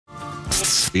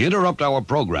We interrupt our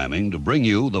programming to bring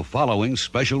you the following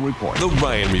special report. The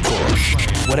Ryan Report.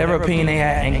 Whatever opinion they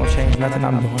had ain't gonna change nothing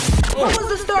I'm doing. What was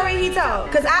the story he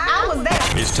told? Because I was there.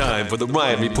 It's time for the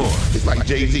Ryan Report. It's like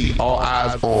Jay-Z, all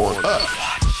eyes on us.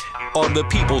 On the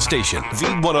People Station,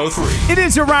 V103. It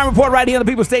is your Ryan Report right here on the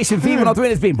People Station, V103, and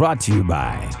it's being brought to you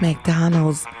by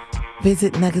McDonald's.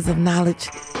 Visit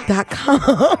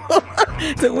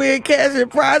nuggetsofknowledge.com to win cash and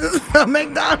prizes from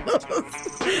McDonald's.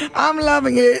 I'm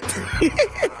loving it.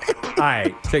 All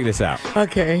right, check this out.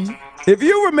 Okay. If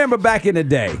you remember back in the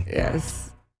day, Yes.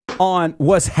 on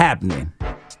What's Happening,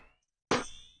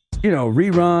 you know,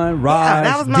 Rerun, Raj, Yeah,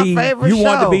 that was my D. favorite You show.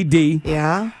 wanted to be D.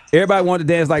 Yeah. Everybody wanted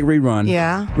to dance like Rerun.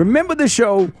 Yeah. Remember the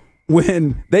show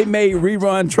when they made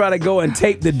Rerun try to go and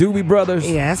tape the Doobie Brothers?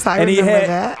 Yes, I and remember he had,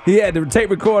 that. He had the tape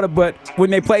recorder, but when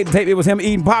they played the tape, it was him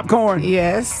eating popcorn.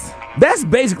 Yes. That's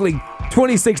basically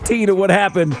 2016 of what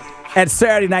happened at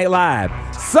Saturday Night Live.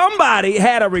 Somebody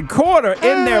had a recorder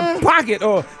in their pocket,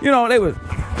 or, you know, they was...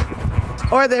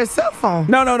 Or their cell phone.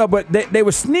 No, but they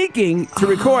were sneaking to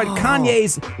record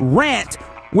Kanye's rant,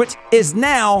 which is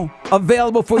now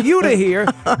available for you to hear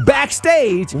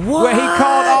backstage, where he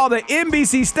called all the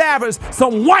NBC staffers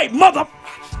some white mother.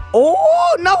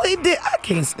 Oh, no, he did. I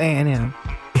can't stand him.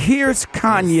 Here's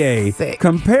Kanye Sick.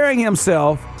 comparing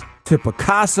himself to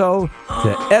Picasso,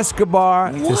 to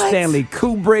Escobar, to What? Stanley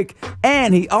Kubrick,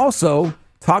 and he also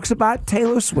talks about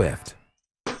Taylor Swift.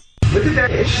 Look at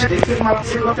that shit. They took my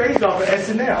face off of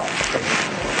SNL.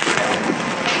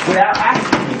 Without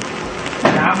asking me.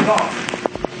 Now I'm gone.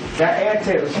 That and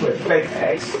Taylor Swift, fake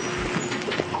ass.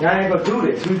 Y'all ain't gonna do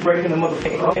this. We breaking the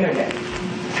motherfucking internet.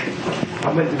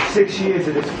 I've been through 6 years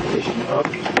of this position, bro.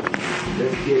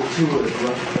 Let's get to it,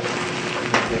 bro.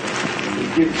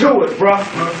 Let's get to it, bro.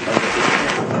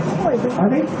 Are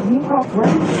they crazy?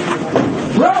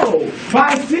 Bro,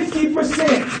 by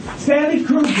 50%, Stanley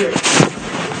Kubrick.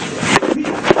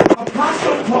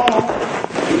 Apostle Paul,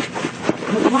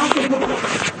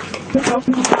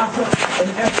 Picasso, and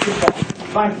Escobar,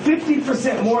 by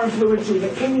 50% more influential than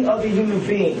any other human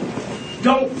being.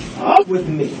 Don't fuck with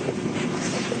me.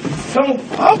 Don't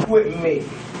fuck with me.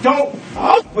 Don't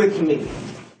fuck with me.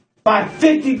 By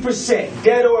 50%,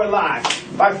 dead or alive.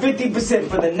 By 50%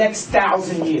 for the next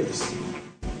 1,000 years.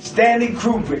 Stanley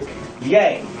Kubrick,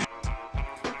 yay.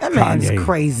 That man's Kanye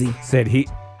crazy. said he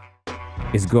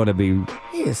is going to be...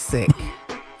 He is sick.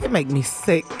 It make me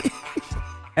sick.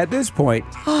 At this point,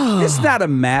 it's not a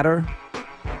matter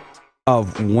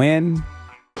of when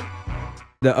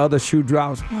the other shoe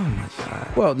drops. Oh my God.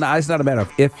 Well, no, it's not a matter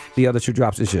of if the other shoe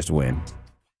drops. It's just when.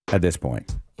 At this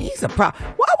point, He's a problem.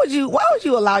 Why would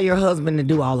you allow your husband to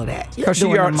do all of that? You're because she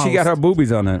doing the got most. her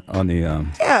boobies on the.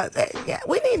 Yeah.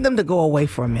 We need them to go away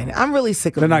for a minute. I'm really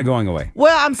sick of They're them. not going away.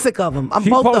 Well, I'm sick of them. I'm She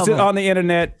both of posted them. on the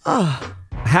internet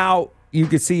how you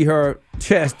could see her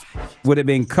chest with it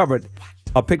being covered.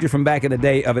 A picture from back in the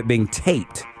day of it being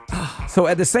taped. So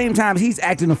at the same time he's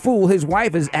acting a fool, his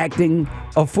wife is acting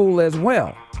a fool as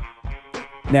well.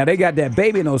 Now they got that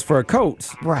baby in those fur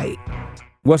coats. Right.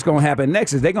 What's going to happen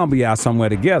next is they're going to be out somewhere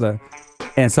together,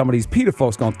 and some of these Peter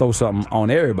folks going to throw something on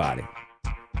everybody.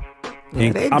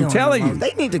 Yeah, And I'm telling you,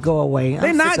 they need to go away.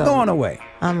 they're not going away.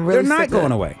 I'm really They're not sick of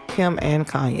going away. Kim and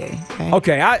Kanye.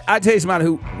 Okay, I tell you somebody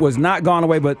who was not gone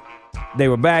away, but they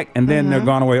were back, and then they're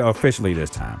gone away officially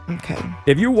this time. Okay.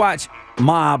 If you watch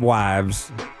Mob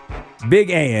Wives,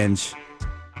 Big Ange,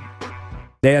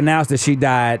 they announced that she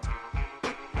died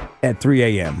at 3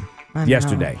 a.m.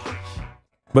 yesterday.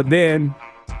 But then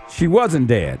she wasn't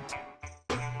dead.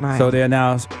 Right. So they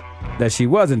announced that she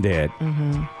wasn't dead.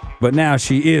 But now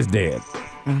she is dead.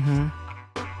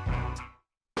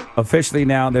 Officially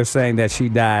now they're saying that she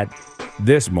died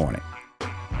this morning.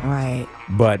 Right.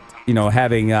 But, you know,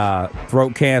 having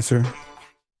throat cancer,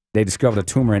 they discovered a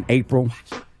tumor in April.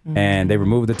 And they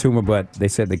removed the tumor, but they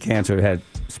said the cancer had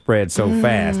spread so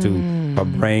fast to her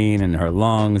brain and her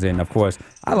lungs. And, of course,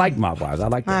 I like Mob Wives. I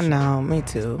like that I shit. know. Me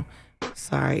too.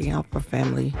 Sorry, y'all, for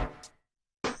family.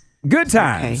 Good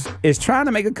Times is trying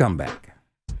to make a comeback.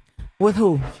 With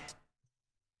who?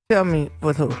 Tell me,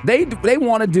 with who? They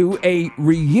want to do a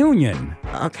reunion.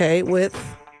 Okay, with?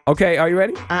 Okay, are you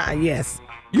ready? Yes.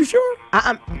 You sure?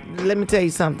 Let me tell you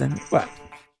something. What?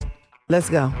 Let's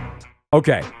go.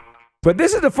 Okay. But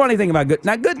this is the funny thing about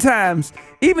Good Times,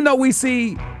 even though we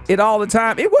see it all the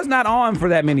time, it was not on for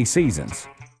that many seasons.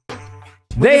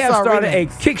 They have started a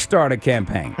Kickstarter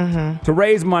campaign to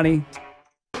raise money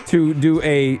to do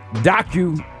a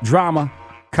docudrama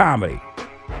comedy.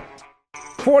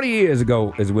 40 years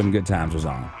ago is when Good Times was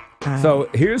on. So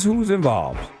here's who's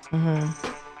involved.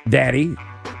 Daddy,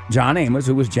 John Amos,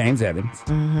 who was James Evans,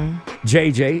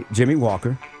 JJ, Jimmy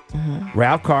Walker,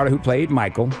 Ralph Carter, who played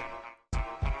Michael,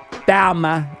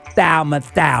 Thelma,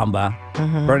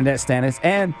 Bernadette Stannis,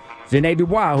 and Janae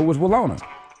Dubois, who was Willona.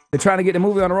 They're trying to get the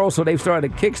movie on the road, so they've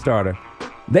started a Kickstarter.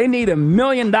 They need $1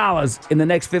 million in the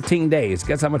next 15 days.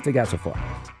 Guess how much they got so far?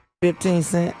 15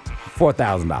 cents.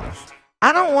 $4,000.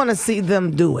 I don't want to see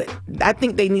them do it. I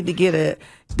think they need to get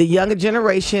the younger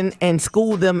generation and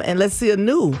school them, and let's see a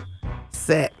new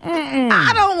set.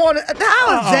 I don't want to.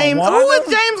 How is James? Wanda? Who is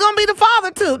James going to be the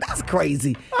father to? That's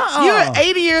crazy. You're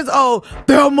 80 years old.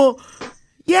 Thelma.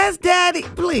 Yes, Daddy.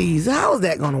 Please. How is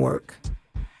that going to work?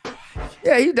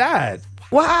 Yeah, he died.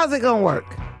 Well, how's it going to work?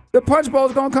 The Punch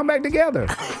Bowl's going to come back together.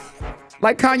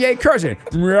 Like Kanye cursing.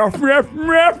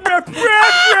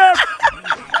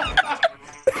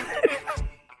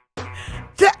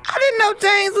 I didn't know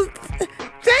James was...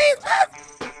 James?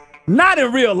 Not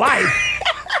in real life.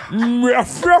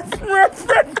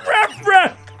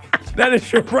 That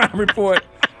is your Ryan Report.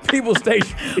 People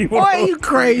Station. Boy, you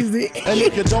crazy. And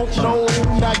if you don't know,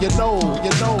 now you know.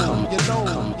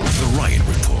 The Ryan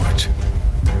Report.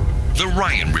 The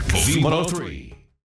Ryan Report. V103.